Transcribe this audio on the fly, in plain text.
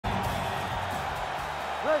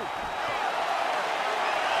Ready.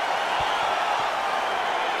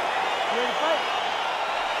 Ready to fight?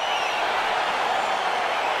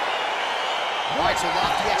 All right, so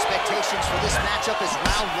lofty expectations for this matchup as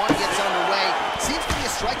round one gets underway. Seems to be a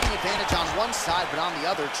striking advantage on one side, but on the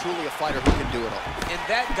other, truly a fighter who can do it all. And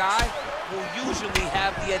that guy will usually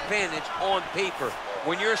have the advantage on paper.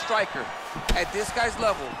 When you're a striker at this guy's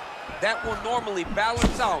level, that will normally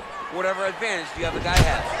balance out whatever advantage the other guy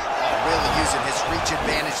has. Oh, really using his reach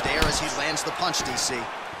advantage there as he lands the punch, DC.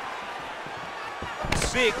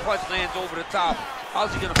 Big punch lands over the top.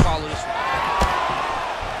 How's he gonna follow this one?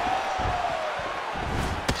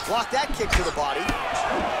 Block that kick to the body.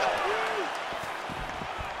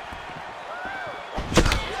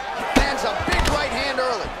 Lands a big right hand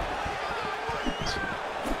early.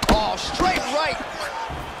 Oh, straight right.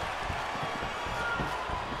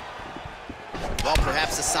 Well,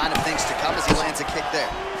 perhaps a sign of things to come as he lands a kick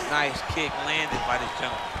there. Nice kick landed by this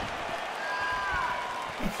gentleman.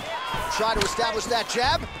 Try to establish that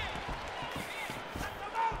jab.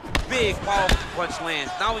 Big, powerful punch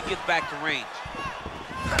lands. Now he gets back to range.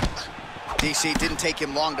 DC didn't take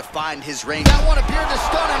him long to find his range. That one appeared to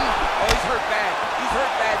stun him. Oh, he's hurt bad. He's hurt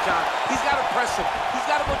bad, John. He's got to press him. He's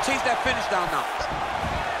got to go chase that finish down now.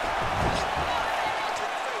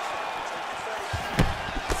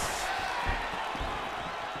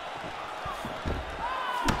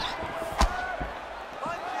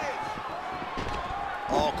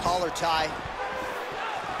 Oh, collar tie.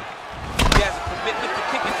 He has a commitment to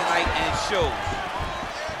kicking tonight, and it shows.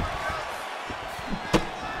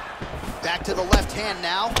 Back to the left hand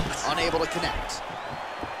now, unable to connect.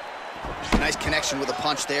 Nice connection with a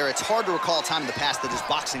punch there. It's hard to recall a time in the past that his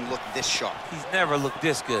boxing looked this sharp. He's never looked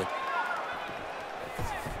this good.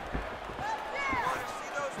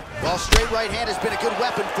 Well, straight right hand has been a good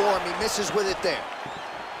weapon for him. He misses with it there.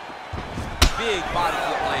 Big body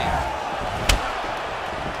kick land.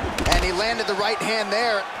 And he landed the right hand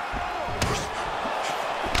there.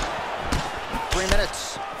 3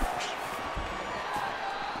 minutes.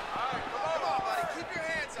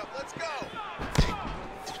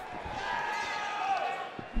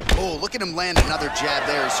 Oh, look at him land another jab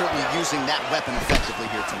there. He's certainly using that weapon effectively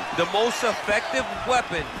here tonight. The most effective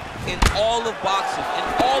weapon in all of boxing, in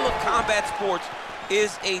all of combat sports,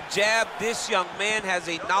 is a jab. This young man has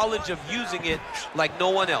a knowledge of using it like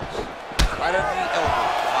no one else. Right under the elbow,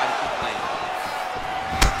 body kick land.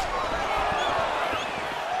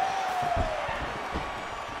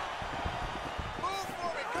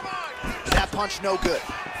 That punch no good.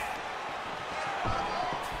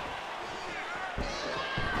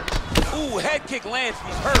 Ooh, head kick lands,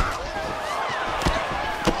 he's hurt.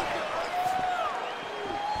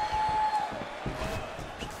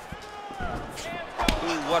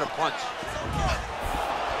 Ooh, what a punch.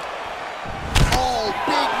 Oh,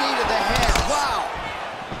 big knee to the head, wow.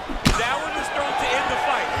 That one was thrown to end the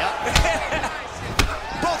fight. Yep.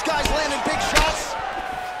 Both guys landing big shots.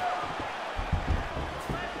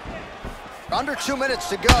 Under 2 minutes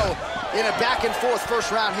to go in a back and forth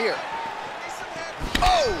first round here.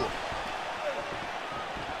 Oh!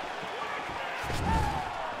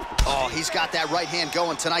 Oh, he's got that right hand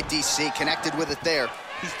going tonight, DC. Connected with it there.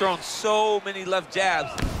 He's thrown so many left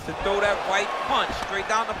jabs to throw that right punch straight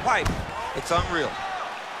down the pipe. It's unreal.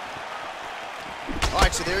 All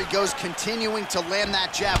right, so there he goes, continuing to land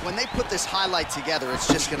that jab. When they put this highlight together, it's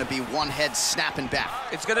just going to be one head snapping back.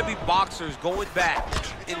 It's going to be boxers going back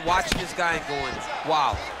and watching this guy and going,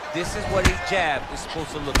 wow, this is what his jab is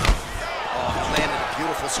supposed to look like. Oh, he landed a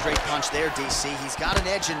beautiful straight punch there, DC. He's got an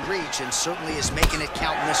edge in reach and certainly is making it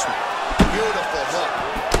count in this one. Beautiful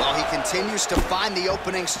hook. Well, he continues to find the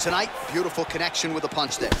openings tonight. Beautiful connection with a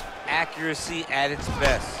punch there. Accuracy at its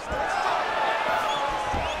best.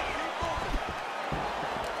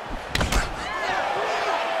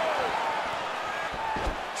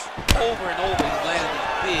 Over and over, he's landing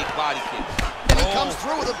these big body kicks. And he comes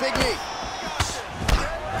through with a big knee.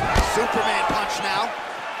 Superman punch now.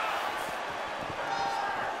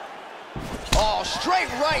 Oh, straight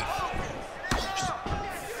right.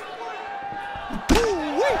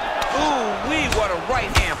 Ooh-wee. Ooh-wee, what a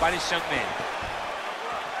right hand by this young man.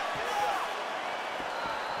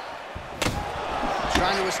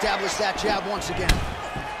 Trying to establish that jab once again.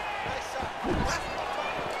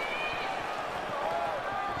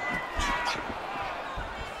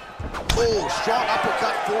 Oh, strong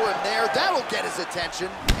uppercut for him there. That'll get his attention.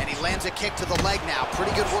 And he lands a kick to the leg now.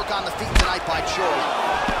 Pretty good work on the feet tonight by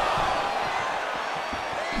Choi.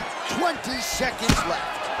 20 seconds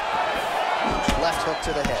left. Left hook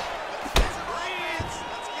to the head.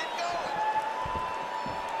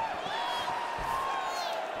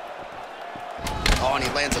 Oh, and he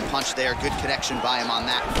lands a punch there. Good connection by him on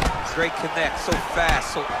that. Great connect, so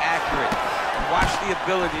fast, so accurate. Watch the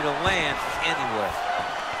ability to land anywhere.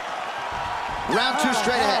 Round 2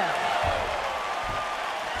 straight ahead.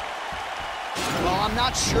 Well, I'm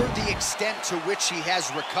not sure the extent to which he has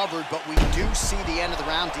recovered, but we do see the end of the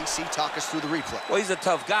round. DC, talk us through the replay. Well, he's a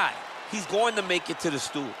tough guy. He's going to make it to the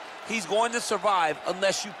stool. He's going to survive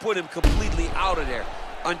unless you put him completely out of there.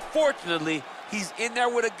 Unfortunately, he's in there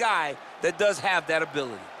with a guy that does have that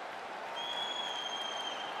ability.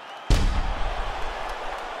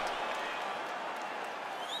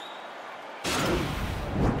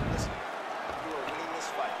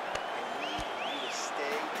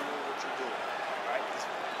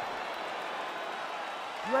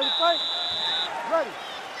 You ready to fight? Ready.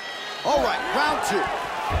 All right, round 2.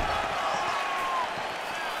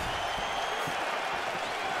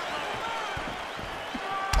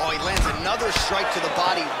 Oh, he lands another strike to the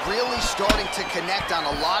body, really starting to connect on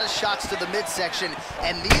a lot of shots to the midsection,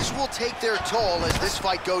 and these will take their toll as this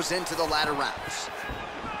fight goes into the latter rounds.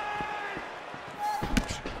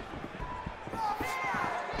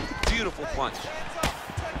 Beautiful punch.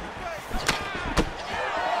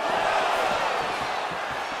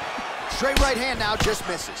 Straight right hand now, just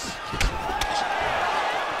misses.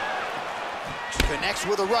 Connects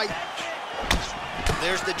with a right.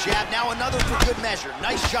 There's the jab, now another for good measure.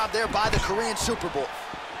 Nice job there by the Korean Super Bowl.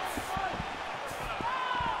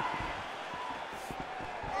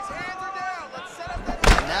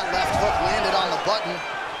 And that left hook landed on the button.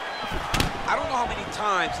 I don't know how many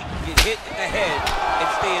times he can get hit in the head and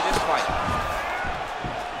stay in this fight.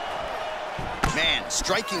 Man,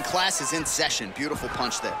 striking class is in session. Beautiful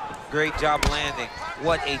punch there. Great job landing.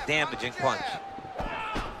 What a damaging punch.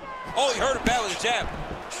 Oh, he hurt him bad with a jab.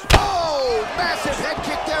 Oh, massive head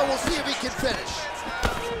kick there. We'll see if he can finish.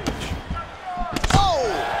 Oh!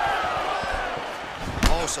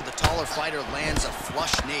 Oh, so the taller fighter lands a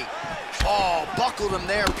flush knee. Oh, buckled him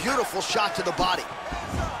there. Beautiful shot to the body.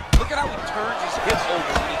 Look at how he turns his hips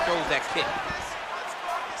over when he throws that kick.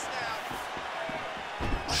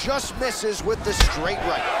 Just misses with the straight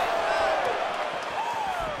right.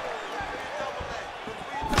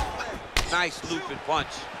 Nice looping punch.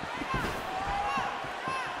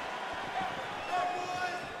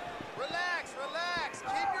 Relax.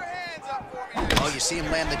 Keep your hands up for me. Oh, you see him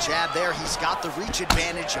land the jab there. He's got the reach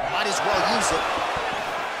advantage. You might as well use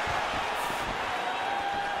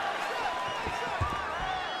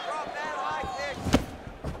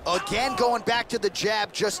it. Again, going back to the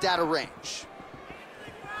jab, just out of range.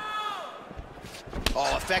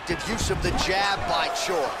 Oh, effective use of the jab by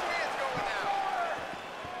Choi.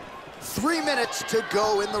 3 minutes to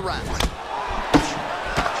go in the round.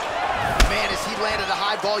 Man, as he landed a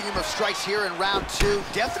high volume of strikes here in round 2,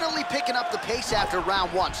 definitely picking up the pace after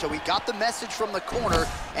round 1. So he got the message from the corner,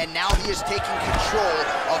 and now he is taking control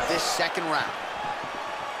of this second round.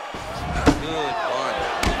 Good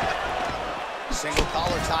punch. Single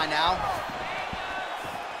collar tie now.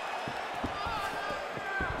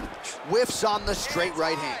 Whiffs on the straight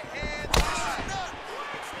right hand.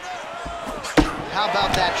 How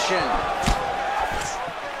about that shin?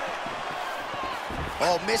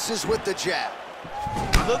 Oh, misses with the jab.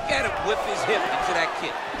 Look at him whip his hip into that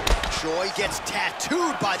kick. Choi gets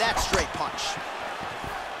tattooed by that straight punch.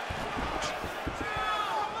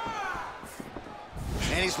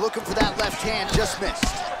 And he's looking for that left hand, just missed.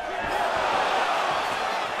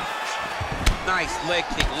 Nice leg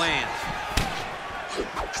kick lands.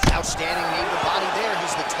 Outstanding knee to the body there.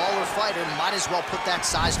 He's the taller fighter. Might as well put that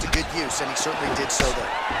size to good use, and he certainly did so there.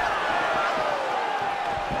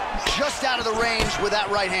 Just out of the range with that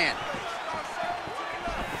right hand.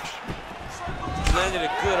 Landed a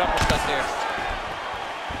good uppercut there.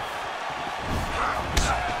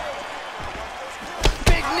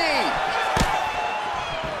 Big knee.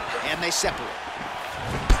 And they separate.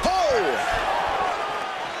 Oh!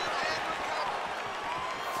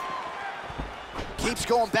 Keeps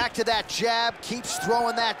going back to that jab, keeps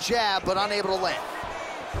throwing that jab, but unable to land.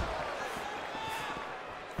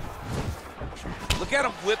 Look at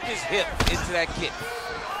him whip his hip into that kick.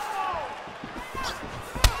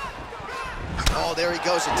 Oh, there he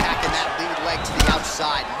goes, attacking that lead leg to the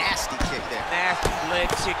outside. Nasty kick there. Nasty leg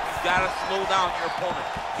kick. You gotta slow down your opponent.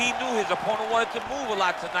 He knew his opponent wanted to move a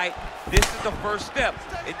lot tonight. This is the first step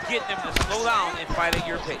in getting him to slow down and fight at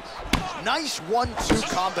your pace. Nice 1-2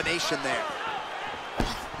 combination there.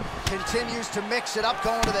 Continues to mix it up,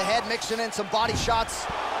 going to the head, mixing in some body shots.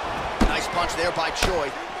 Nice punch there by Choi.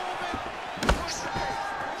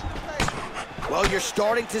 Well, you're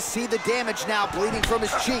starting to see the damage now, bleeding from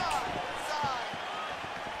his cheek.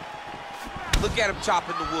 Look at him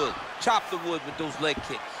chopping the wood. chop the wood with those leg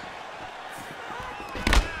kicks.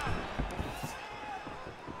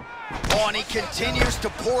 Oh, and he continues to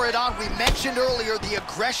pour it on. We mentioned earlier the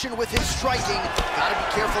aggression with his striking. Got to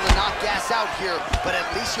be careful to not gas out here, but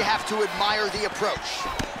at least you have to admire the approach.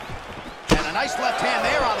 And a nice left hand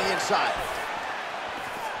there on the inside.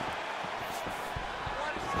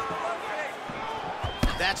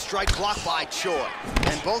 That strike blocked by Choi.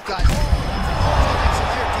 And both guys...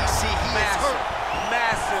 DC, he is hurt.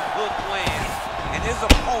 Massive hook lands. And his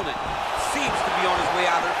opponent seems to be on his way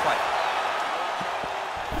out of the fight.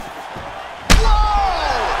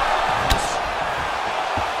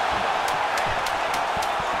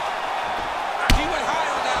 He went high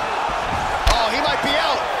on that one. Oh, he might be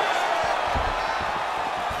out.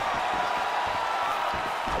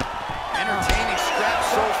 Entertaining scrap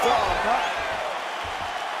so far.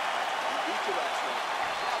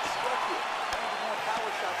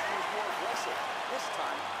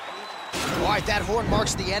 All right, that horn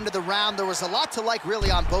marks the end of the round. There was a lot to like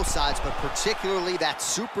really on both sides, but particularly that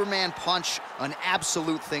Superman punch, an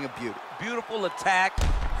absolute thing of beauty. Beautiful attack.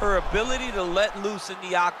 Her ability to let loose in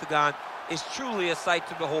the octagon is truly a sight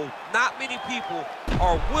to behold. Not many people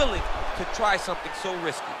are willing to try something so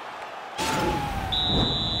risky.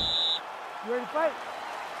 You ready to fight?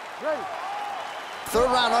 Ready.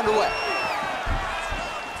 Third round underway.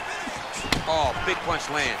 Oh, big punch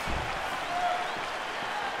lands.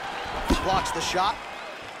 Blocks the shot.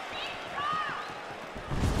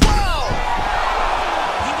 Whoa!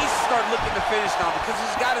 He needs to start looking to finish now because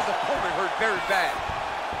he's got his opponent hurt very bad.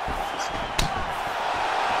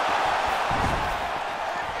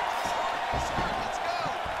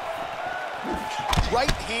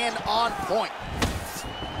 Right hand on point.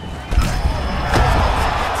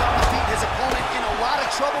 Gets on the feet. His opponent in a lot of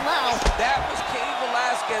trouble now. That was Cain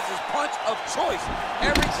Velasquez's punch of choice.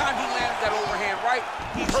 Every time he landed that overhand right,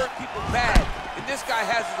 he hurt people bad. And this guy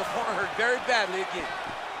has his opponent hurt very badly again.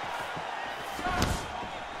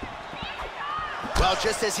 Well,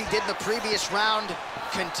 just as he did in the previous round,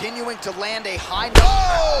 continuing to land a high note.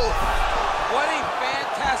 Oh! What a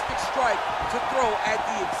fantastic strike to throw at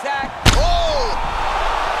the exact... Oh!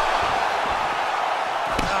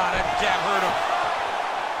 Ah, that jab hurt him.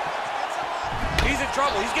 He's in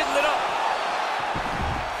trouble. He's getting lit up.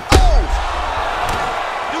 Oh!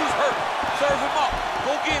 Dude's hurt. Serve him up.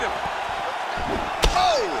 Go get him.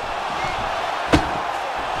 Oh!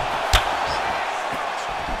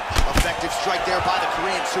 Effective strike there by the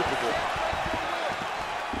Korean Superboy.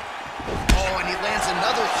 Oh, and he lands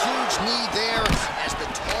another huge knee there as the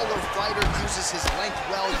taller fighter uses his length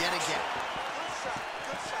well yet again.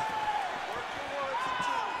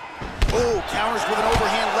 Oh, counters with an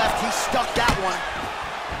overhand left. He stuck that one.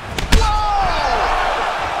 Whoa!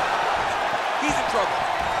 He's in trouble.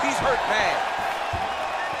 He's hurt bad.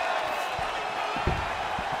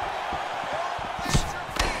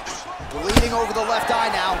 Bleeding over the left eye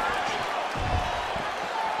now.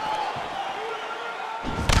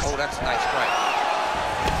 Oh, that's a nice strike.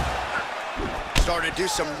 Starting to do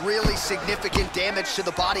some really significant damage to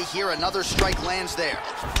the body here. Another strike lands there.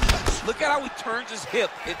 Look at how he turns his hip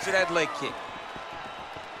into that leg kick.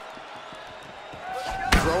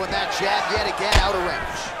 Throwing that jab yet again out of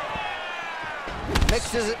range.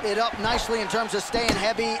 Mixes it up nicely in terms of staying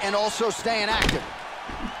heavy and also staying active.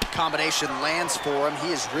 Combination lands for him. He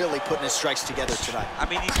is really putting his strikes together tonight. I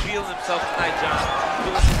mean, he's feeling himself tonight, John.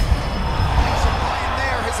 Thanks for playing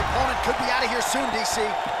there. His opponent could be out of here soon, DC.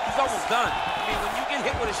 He's almost done. I mean, when you get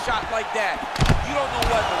hit with a shot like that, you don't know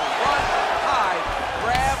whether to run, hide,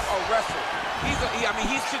 grab, or wrestle. I mean,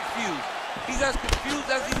 he's confused. He's as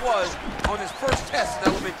confused as he was on his first test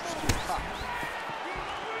in elementary school.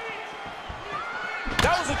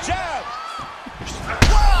 That was a jab.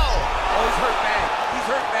 Whoa! Oh, he's hurt bad. He's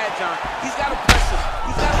hurt bad, John. He's got to press him.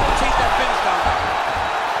 He's got to go chase that finish down.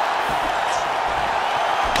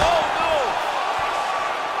 Oh, no!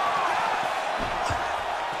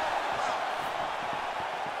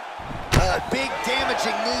 Big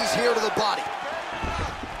damaging knees here to the body.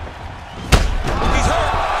 He's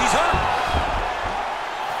hurt. He's hurt.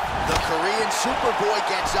 The Korean Superboy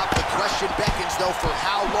gets up. The question beckons, though, for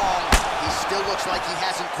how long. He still looks like he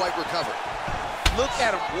hasn't quite recovered. Look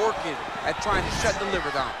at him working at trying to shut the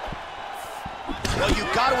liver down. Well,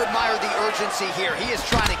 you've got to admire the urgency here. He is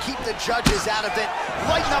trying to keep the judges out of it,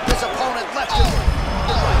 lighten up his opponent left and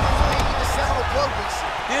right. Maybe the seminal blow we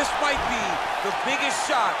see. This might be the biggest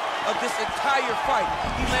shot of this entire fight.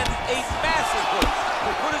 He landed a massive hook to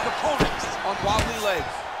put his opponent on wobbly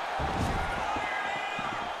legs.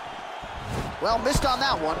 Well, missed on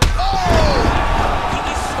that one. Oh! He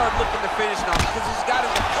needs to start looking to finish now because he's got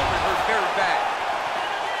his opponent hurt very bad.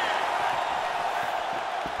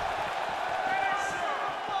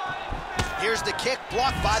 Here's the kick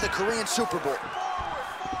blocked by the Korean Super Bowl.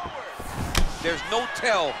 There's no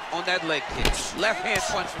tell on that leg kick. Left hand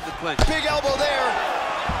punch from the clinch. Big elbow there.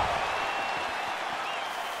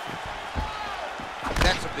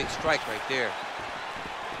 That's a big strike right there.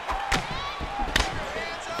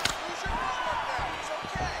 Hands up. Use your footwork now. It's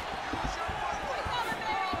okay. Use your footwork.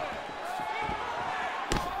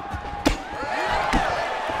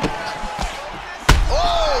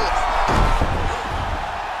 Oh!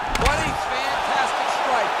 What a fantastic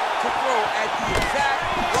strike to throw at the exact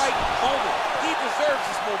right moment. He deserves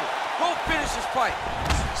this moment. Go finish his fight.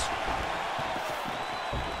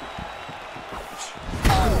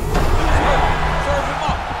 Serve him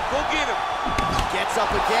up. Go get him. Gets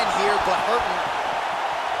up again here, but hurting.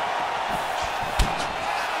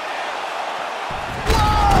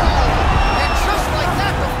 Whoa! And just like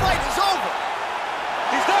that, the fight is over.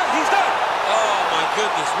 He's done. He's done. Oh, my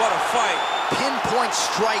goodness. What a fight. Pinpoint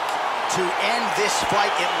strike to end this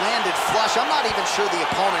fight. It landed flush. I'm not even sure the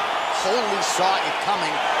opponent wholly saw it coming,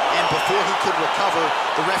 and before he could recover,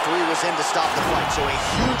 the referee was in to stop the fight. So a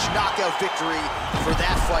huge knockout victory for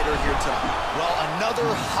that fighter here tonight. Well, another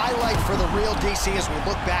highlight for the real DC as we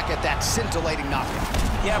look back at that scintillating knockout.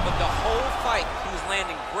 Yeah, but the whole fight, he was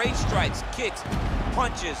landing great strikes, kicks,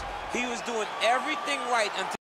 punches. He was doing everything right until